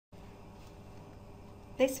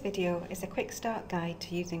This video is a quick start guide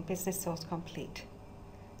to using Business Source Complete,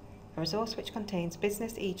 a resource which contains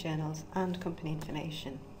business e-journals and company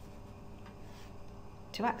information.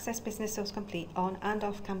 To access Business Source Complete on and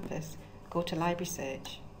off campus, go to Library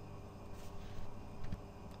Search.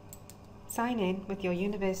 Sign in with your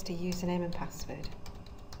university username and password.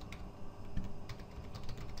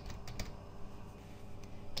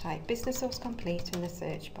 Type Business Source Complete in the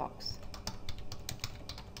search box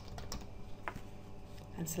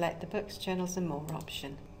and select the Books, Journals and More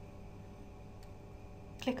option.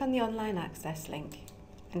 Click on the online access link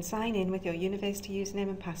and sign in with your university username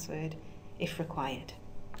and password if required.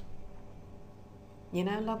 You're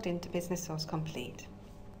now logged into Business Source Complete.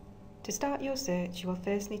 To start your search, you will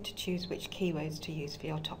first need to choose which keywords to use for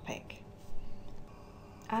your topic.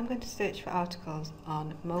 I'm going to search for articles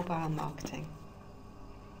on mobile marketing.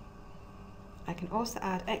 I can also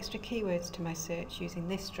add extra keywords to my search using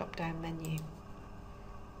this drop-down menu.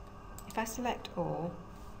 If I select all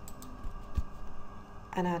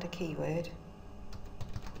and add a keyword,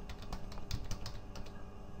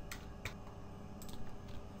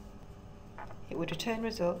 it would return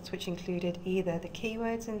results which included either the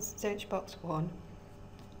keywords in search box 1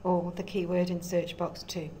 or the keyword in search box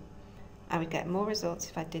 2. I would get more results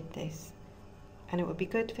if I did this, and it would be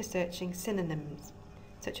good for searching synonyms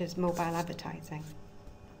such as mobile advertising.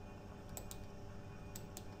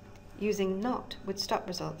 Using not would stop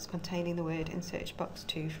results containing the word in search box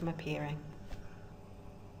 2 from appearing.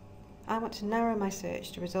 I want to narrow my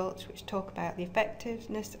search to results which talk about the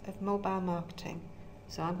effectiveness of mobile marketing,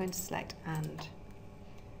 so I'm going to select and,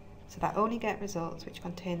 so that I only get results which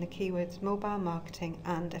contain the keywords mobile marketing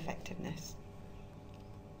and effectiveness.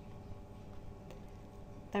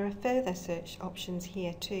 There are further search options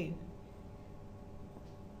here too.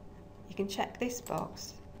 You can check this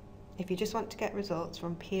box if you just want to get results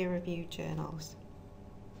from peer-reviewed journals.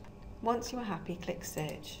 Once you are happy, click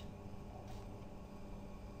Search.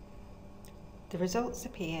 The results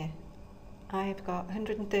appear. I have got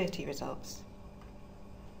 130 results.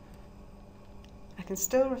 I can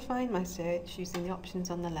still refine my search using the options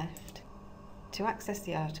on the left. To access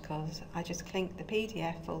the articles, I just click the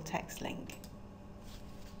PDF full text link.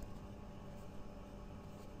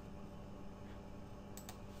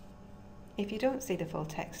 If you don't see the full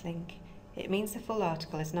text link, it means the full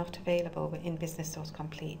article is not available within Business Source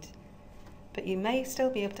Complete, but you may still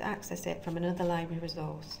be able to access it from another library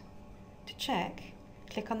resource. To check,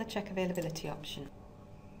 click on the Check Availability option.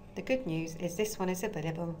 The good news is this one is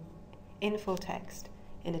available in full text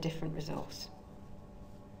in a different resource.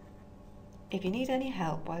 If you need any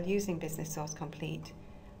help while using Business Source Complete,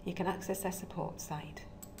 you can access their support site.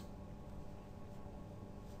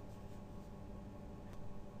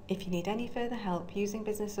 If you need any further help using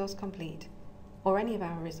Business Source Complete or any of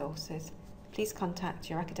our resources, please contact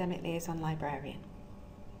your academic liaison librarian.